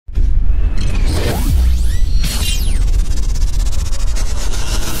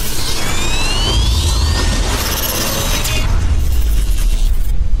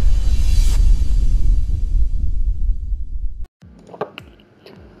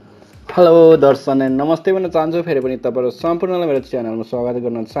Hello दर्शन नमस्ते भन्न चाहन्छु फेरि पनि तपाईहरु सम्पूर्णलाई मेरो च्यानलमा स्वागत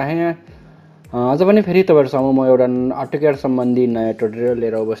गर्न चाहे। आज पनि फेरि तपाईहरु सामु म एउटा अटोक्याड सम्बन्धी नयाँ ट्युटोरियल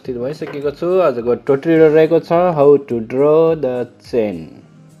लिएर उपस्थित भइसकेको छु। आजको ट्युटोरियल रहेको छ how to draw the chain.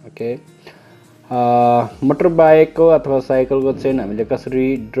 Okay, motor बाइकको अथवा साइकलको चेन हामीले कसरी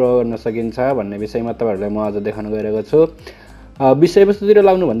ड्र गर्न सकिन्छ भन्ने विषयमा तपाईहरुलाई म आज देखाउन गइरहेको छु। विषयवस्तुतिर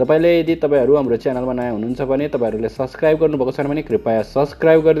लाग्नु भन्दा पहिले यदि तपाईहरु हाम्रो च्यानलमा नयाँ हुनुहुन्छ भने तपाईहरुले सब्स्क्राइब गर्नुभएको छैन भने कृपया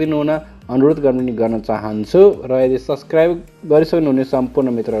सब्स्क्राइब गरिदिनु हुन अनुरोध गर्न चाहन्छु र यदि सब्स्क्राइब गरिसक्नु हुने सम्पूर्ण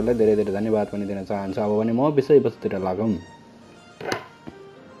मित्रहरुलाई धेरै धेरै धन्यवाद पनि दिन चाहन्छु। अब भने म विषयवस्तुतिर लागौं।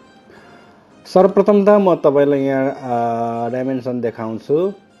 सर्वप्रथम त म तपाईलाई यहाँ डाइमेन्सन देखाउँछु।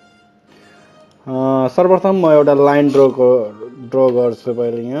 सर्वप्रथम म एउटा लाइन ड्र गर्छु।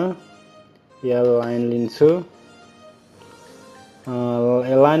 पहिले यहाँ लाइन लिन्छु।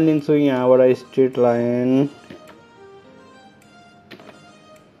 लाइन लिन्छु यहाँबाट स्ट्रेट लाइन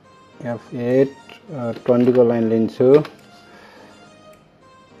F8 20 को लाइन लिन्छु।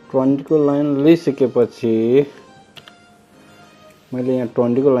 20 को लाइन लिइसकेपछि मैले यहाँ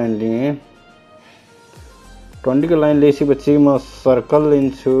 20 को लाइन लिएँ। 20 को लाइन लिइसकेपछि म सर्कल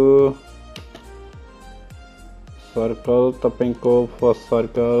लिन्छु। सर्कल तपाईको फर्स्ट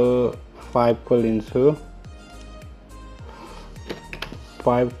सर्कल 5 को लिन्छु।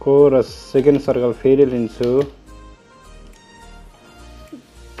 5 को र सेकेन्ड सर्कल फेरि लिन्छु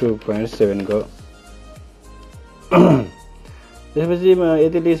 2.7 को। त्यसपछि म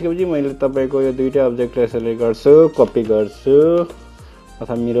यति लिइसकेपछि मैले तपाईको यो दुईटा अब्जेक्ट सेलेक्ट गर्छु, कपी गर्छु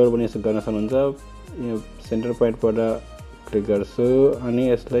अथवा मिरर पनि गर्न सक्नुहुन्छ। यो सेन्टर पोइन्टबाट क्लिक गर्छु अनि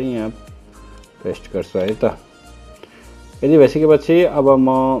यसलाई यहाँ पेस्ट गर्छु है त। यदि भइसकेपछि अब म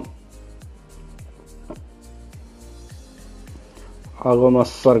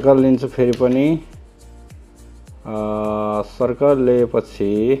सर्कल लिन्छु। फेरि पनि सर्कल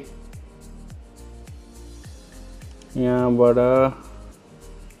लिएपछि यहाँबाट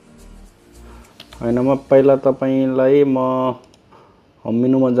हैन, म पहिला तपाईलाई म होम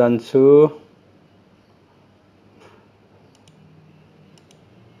मेनुमा जान्छु।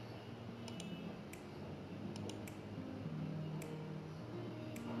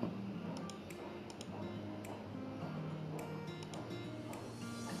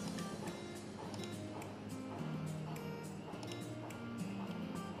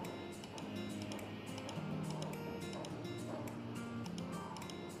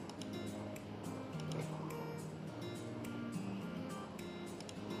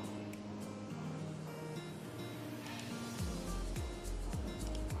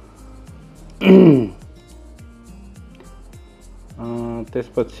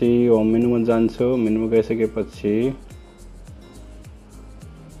 त्यसपछि होम मेनुमा जान्छु। मेनुमा गइसकेपछि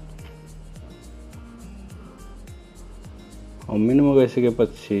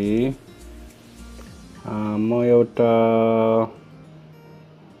म एउटा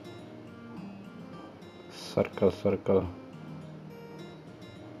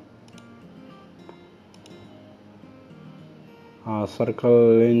सर्कल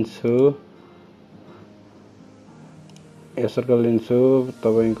लिन्छु। यो सर्कल लिन्छु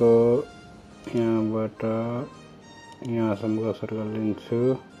तपाईको यहाँबाट यहाँसम्मको सर्कल लिन्छु।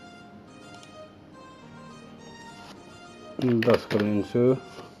 10 को लिन्छु।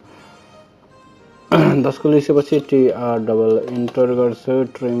 10 को लिइसकेपछि TR डबल इन्टर गर्छु,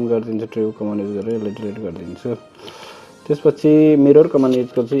 ट्रिम गरिदिन्छु। ट्रिम कमान्ड युज गरेर यसलाई डिलिट गरिदिन्छु। त्यसपछि मिरर कमान्ड युज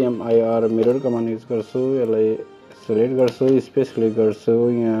गर्छु, MIR मिरर कमान्ड युज गर्छु। यसलाई सिलेक्ट गर्छु, स्पेस क्लिक गर्छु,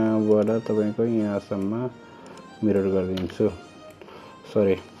 यहाँबाट तपाईको यहाँसम्म मिरर गरिदिन्छु।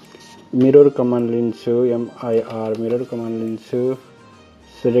 सरी, मिरर कमान्ड लिन्छु, MIR मिरर कमान्ड लिन्छु।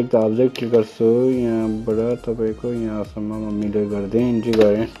 सिलेक्ट द अब्जेक्ट क्लिक गर्छु, यहाँबाट तपाईको यहाँसम्म म मिरर गर्दै इन्ट्री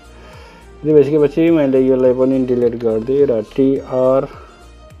गरेँ। यदि भइसकेपछि मैले यसलाई पनि डिलिट गर्दिएँ र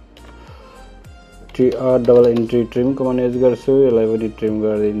TR double entry trim command use गर्छु। यसलाई पनि ट्रिम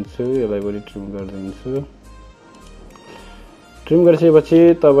गरिदिन्छु। ट्रिम गरिसकेपछि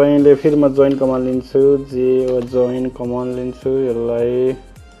तपाईले फेरि म जोइन कमान्ड लिन्छु। जोइन कमान्ड लिन्छु। यसलाई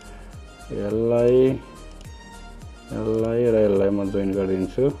म जोइन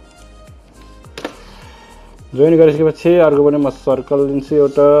गरिदिन्छु। जोइन गरिसकेपछि अर्को पनि म सर्कल लिन्छु।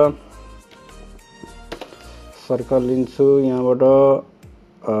 एउटा सर्कल लिन्छु यहाँबाट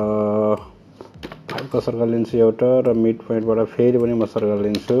 5 को सर्कल लिन्छु एउटा र मिड पोइन्टबाट फेरि पनि म सर्कल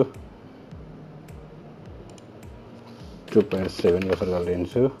लिन्छु 2.7 को सर्कल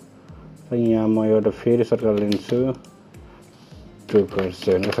लिन्छु। र यहाँ म एउटा फेरि सर्कल लिन्छु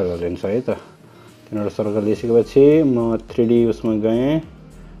 2.7 को सर्कल लिन्छु है त। तिनीहरु सर्कल लिइसकेपछि म 3D उसमा गएँ,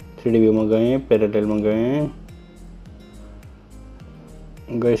 3D भ्यूमा गएँ, प्यारालेलमा गएँ।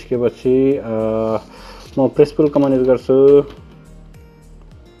 गइसकेपछि म प्रेस पुल कमान्ड युज गर्छु।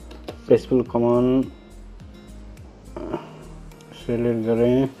 प्रेस पुल कमान्ड सेलेक्ट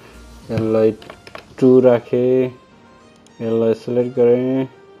गरेँ, यसलाई 2 राखेँ, यसलाई सेलेक्ट गरेँ,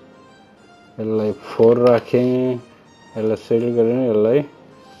 यसलाई 4 राखेँ, यसलाई सेलेक्ट गरेँ, यसलाई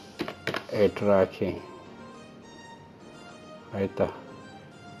 8 राखेँ है त।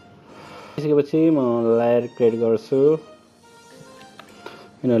 त्यसपछि म लेयर क्रिएट गर्छु।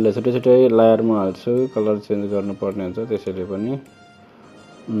 यिनीहरूलाई छुट्टै छुट्टै लेयरमा हाल्छु, कलर चेन्ज गर्नुपर्ने हुन्छ त्यसैले पनि।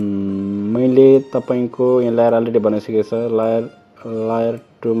 मैले तपाईको यहाँ लेयर अलरेडी बनाइसकेको छ। लेयर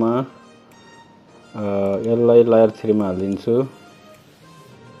 2 मा यसलाई लेयर 3 मा हालिदिन्छु,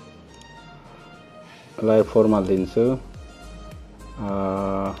 लेयर 4 मा हालिदिन्छु,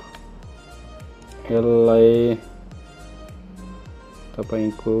 यसलाई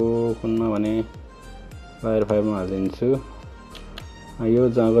तपाईको कुनमा भने लेयर 5 मा हालिदिन्छु। यो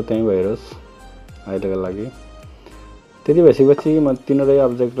जहाँको त्यहीँ भइरोस् अहिलेको लागि। त्यति भइसकेपछि म तीनवटै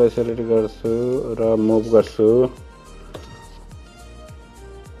अब्जेक्टलाई सेलेक्ट गर्छु र मुभ गर्छु।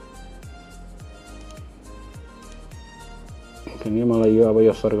 किनकि मलाई यो अब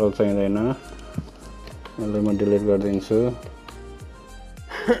यो सर्कल चाहिँदैन, यसलाई म डिलिट गरिदिन्छु।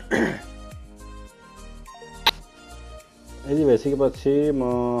 यदि भइसकेपछि म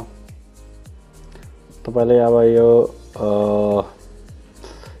तपाईलाई अब यो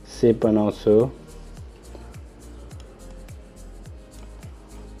सेप बनाउँछु।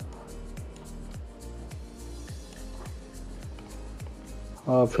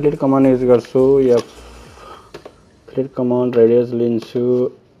 फिलेट कमान्ड युज गर्छु। या फिलेट कमान्ड रेडियस लिन्छु,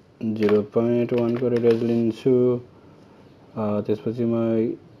 0.1 को रेडियस लिन्छु। त्यसपछि म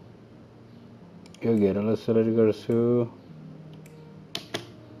यो घेरालाई सेलेक्ट गर्छु,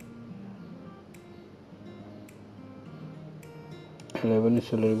 यसलाई पनि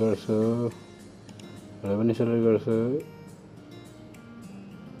सेलेक्ट गर्छु, यसलाई पनि सेलेक्ट गर्छु,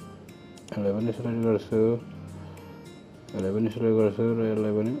 यसलाई पनि सेलेक्ट गर्छु, यसलाई पनि सेलेक्ट गर्छु र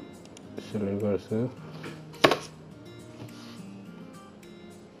यसलाई पनि सेलेक्ट गर्छु।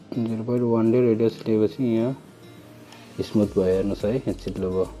 0.1 ले रेडियस लिएपछि यहाँ स्मुथ भयो, हेर्नुस् है, यहाँ चिप्लो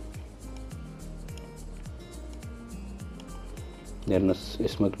भयो, हेर्नुस्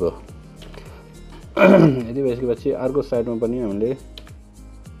स्मुथ भयो। यदि भइसकेपछि अर्को साइडमा पनि हामीले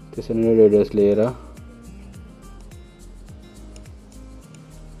त्यसरी नै रेडियस लिएर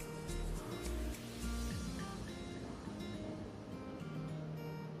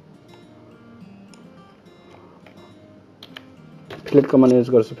फिलेट कमान्ड युज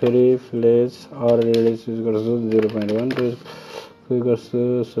गर्छु। फेरि फिलेट अर रेडियस युज गर्छु, 0.1 क्लिक गर्छु,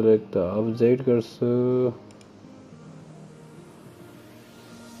 सेलेक्ट द अब्जेक्ट गर्छु,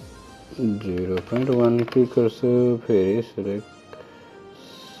 0.1 क्लिक गर्छु, फेरि सेलेक्ट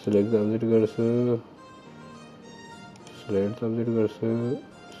द अब्जेक्ट गर्छु, सेलेक्ट द अब्जेक्ट गर्छु,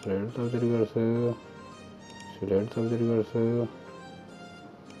 सेलेक्ट द अब्जेक्ट गर्छु, सेलेक्ट द अब्जेक्ट गर्छु,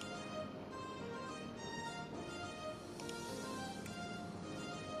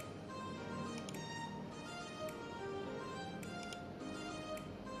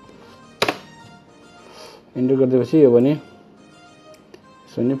 इन्टर गरिदिएपछि यो पनि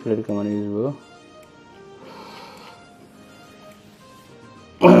यसो नै फिलेट कमान्ड युज भयो।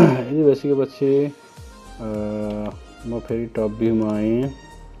 यदि भइसकेपछि म फेरि टप भ्यूमा आएँ।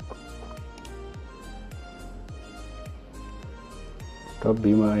 टप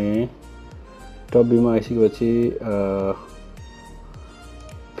भ्यूमा आइसकेपछि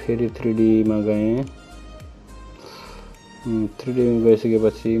फेरि 3D मा गएँ। 3D मा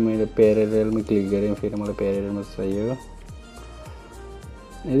गइसकेपछि मैले प्यारेललमा क्लिक गरेँ, फेरि मलाई प्यारेललमा चाहियो।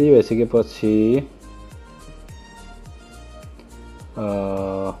 यदि भइसकेपछि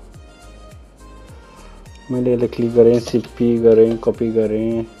मैले यसलाई क्लिक गरेँ, सिपी गरेँ, कपी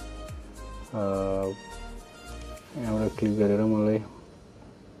गरेँ, यहाँबाट क्लिक गरेर मलाई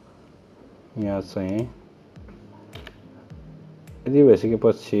यहाँ चाहिँ। यदि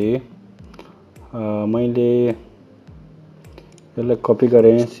भइसकेपछि मैले यसलाई कपी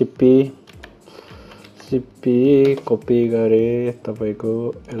गरेँ, सिपी कपी गरेँ, तपाईको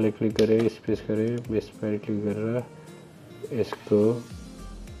यसलाई क्लिक गरेँ, स्पेस गरेँ, बेस पर क्लिक गरेर यसको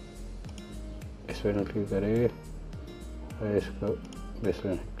यसमा क्लिक गरेँ र यसको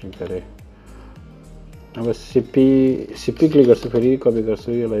बेसमा क्लिक गरेँ। अब सिपी क्लिक गर्छु, फेरि कपी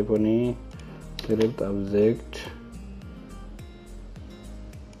गर्छु, यसलाई पनि सेलेक्ट अब्जेक्ट,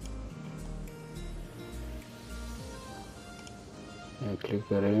 यहाँ क्लिक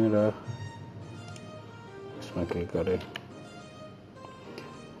गरेँ र यसमा क्लिक गरेँ।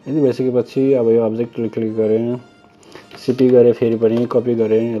 यदि भइसकेपछि अब यो अब्जेक्टले क्लिक गरेँ, सिपी गरे फेरि पनि कपी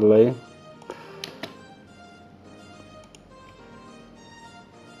गरे यसलाई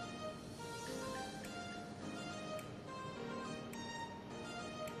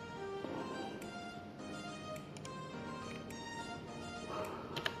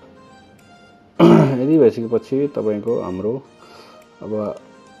यदि भइसकेपछि तपाईको हाम्रो अब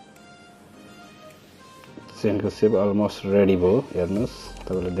चेनको सेप अलमोस्ट रेडी भयो हेर्नुस्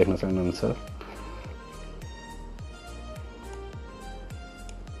तपाईले देख्न सक्नुहुन्छ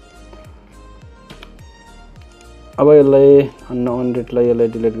अब यसलाई अनडेटलाई यसलाई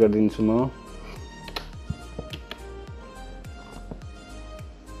डिलिट गरिदिन्छु म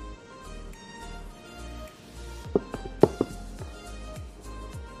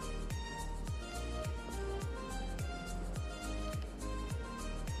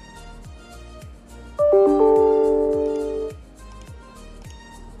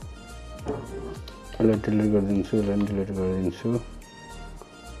यसलाई डिलिट गरिदिन्छु यसलाई डिलिट गरिदिन्छु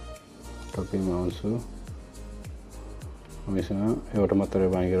टपिङमा आउँछु हामीसँग एउटा मात्रै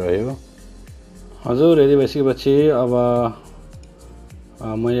बाँकी रह्यो हजुर यदि भइसकेपछि अब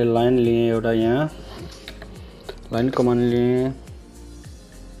मैले लाइन लिएँ एउटा यहाँ लाइन कमान्ड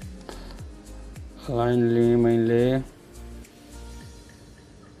लिएँ मैले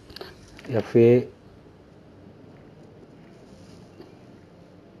एफए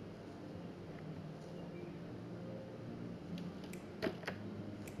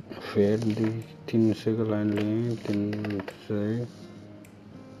फिर 300 का लाइन लिए 300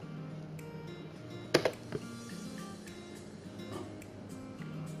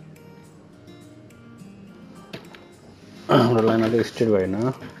 हाम्रो लाइन अलि स्ट्रेट भएन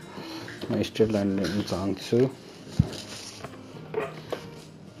म स्ट्रेट लाइन लिन चाहन्छु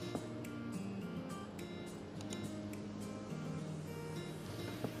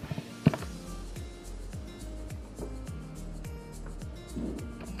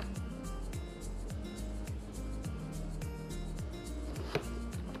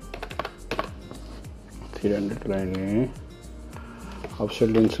लाइन अफसेट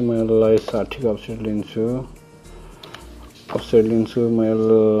लिन्छु म यसलाई 60 को अफसेट लिन्छु म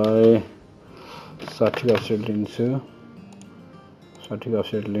यसलाई 60 को अफसेट लिन्छु 60 को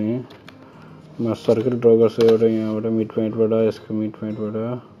अफसेट लिएँ म सर्कल ड्रा गर्छु एउटा यहाँबाट मिड पोइन्टबाट यसको मिड पोइन्टबाट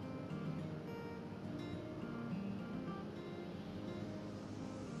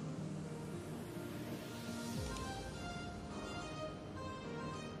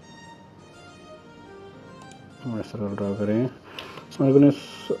सर्कल ड्रा करें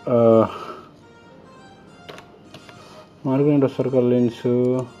मार्गने सर्कल लिन्छु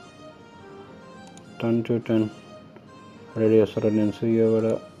 10 to 10 रेडियस लिन्छु योबाट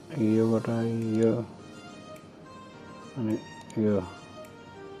यो अनि यो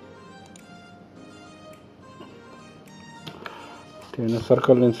त्यही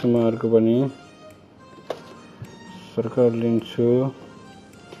सर्कल लिन्छु म अर्को पनि सर्कल लिन्छु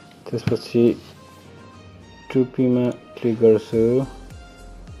त्यसपछि 2p मा क्लिक गर्छु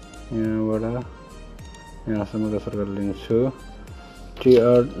यहाँबाट यहाँसम्मको सर्कल लिन्छु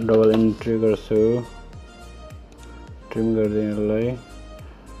tr डबल एन्ट्री गर्छु ट्रिम गर्दै यसलाई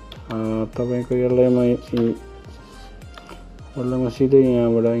तपाईको यसलाई म सिधै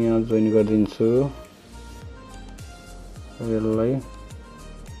यहाँबाट यहाँ जोइन गरिदिन्छु यसलाई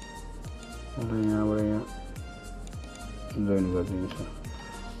यहाँबाट यहाँ जोइन गरिदिन्छु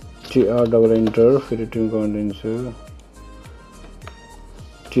tr डबल एन्टर फेरि ट्रिम कमान्ड दिन्छु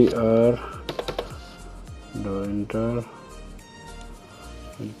tr डबल एन्टर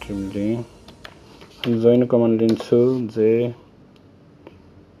ट्रिम दिएँ जोइन कमान्ड दिन्छु जे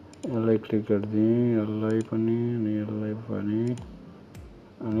यसलाई क्लिक गरिदिएँ यसलाई पनि अनि यसलाई पनि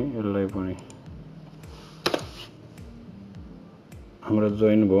अनि यसलाई पनि हाम्रो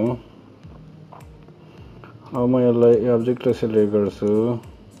जोइन भयो अब म यसलाई अब्जेक्टलाई सिलेक्ट गर्छु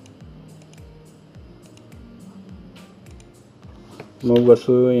मूव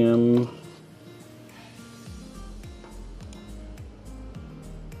गर्छु यहाँ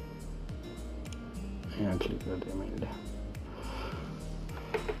क्लिक गर्दै मैले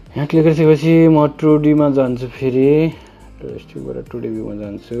यहाँ क्लिक गरिसकेपछि म 2D मा जान्छु फेरि रेस्टिकबाट 2D व्यू मा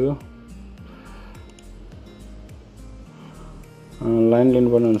जान्छु लाइन लिन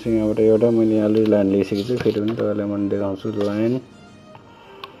बनाउँछु यहाँबाट एउटा मैले अलरेडी लाइन लिइसकेको छु फेरि पनि तपाईलाई म देखाउँछु लाइन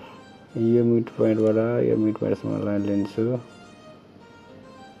यो मिड पोइन्टबाट यो मिड पोइन्टसम्म लाइन लिन्छु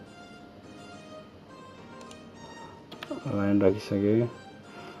लाइन राखिसके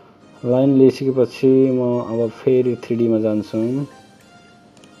लाइन लिइसकेपछि म अब फेरि 3D मा जान्छु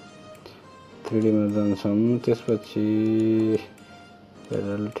 3D मा जान्छौं त्यसपछि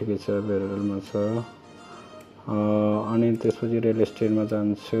प्यारल ठिकै छ प्यारलमा छ अनि त्यसपछि रियल इस्टेटमा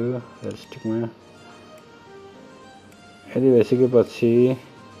जान्छु रियल इस्टेटमा यदि भइसकेपछि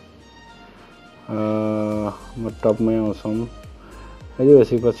म टपमै आउँछौँ यदि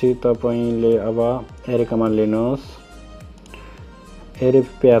भइसकेपछि तपाईले अब एरे कमान्ड लिनुहोस् एरे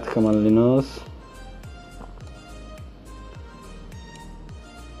प्याथ कमान्ड लिनुहोस्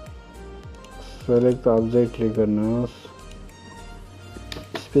सेलेक्ट अब्जेक्ट क्लिक गर्नुहोस्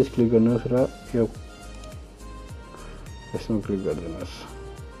स्पेस क्लिक गर्नुहोस् र यो यसमा क्लिक गरिदिनुहोस्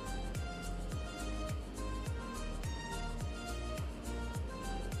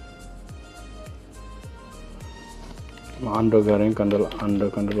म अन्डो गरेँ कन्ट्रोल अन्डो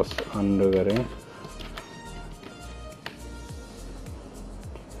गरेँ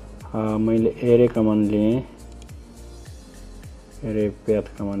मैले एरे कमान्ड लिएँ एरे प्याथ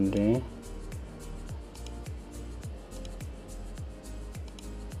कमान्ड लिएँ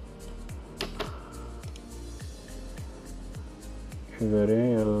गरेँ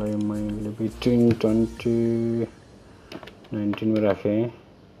यसलाई मैले बिट्विन 2019 में राखेँ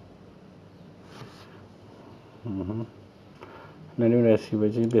 19 में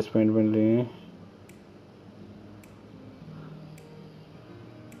राखेपछि बेस पोइन्ट पनि लिएँ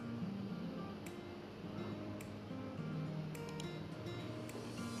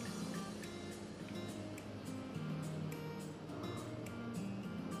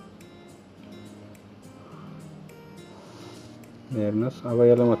हेर्नुस् अब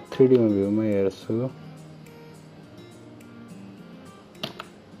यसलाई म 3D मा भ्यूमा हेर्छु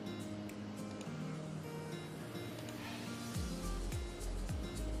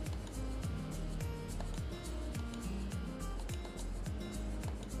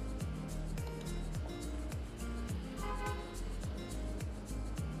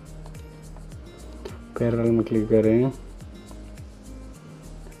पैरेलल में क्लिक करें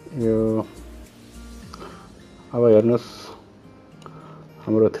यो अब हेर्नुस्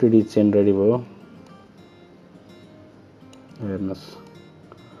हाम्रो 3D चेन रेडी भयो हेर्नुस्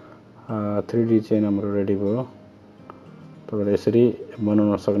 3D चेन हाम्रो रेडी भयो तपाईले यसरी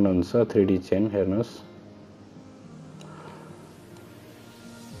बनाउन सक्नुहुन्छ 3D चेन हेर्नुस्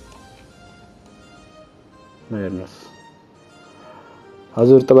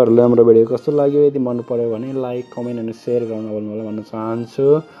हजुर तपाईहरुले हाम्रो भिडियो कस्तो लाग्यो यदि मन पर्यो भने लाइक कमेन्ट अनि शेयर गर्न नभुल्नु भन्न चाहन्छु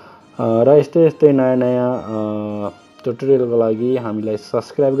र यस्तै नयाँ ट्युटोरियलको लागि हामीलाई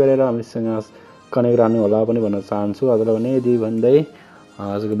सब्स्क्राइब गरेर हामीसँग कनेक्ट रहनु होला पनि भन्न चाहन्छु हजुरलाई भने यदि भन्दै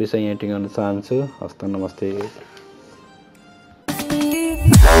आजको विषय यहाँ टिकाउन चाहन्छु हस्त नमस्ते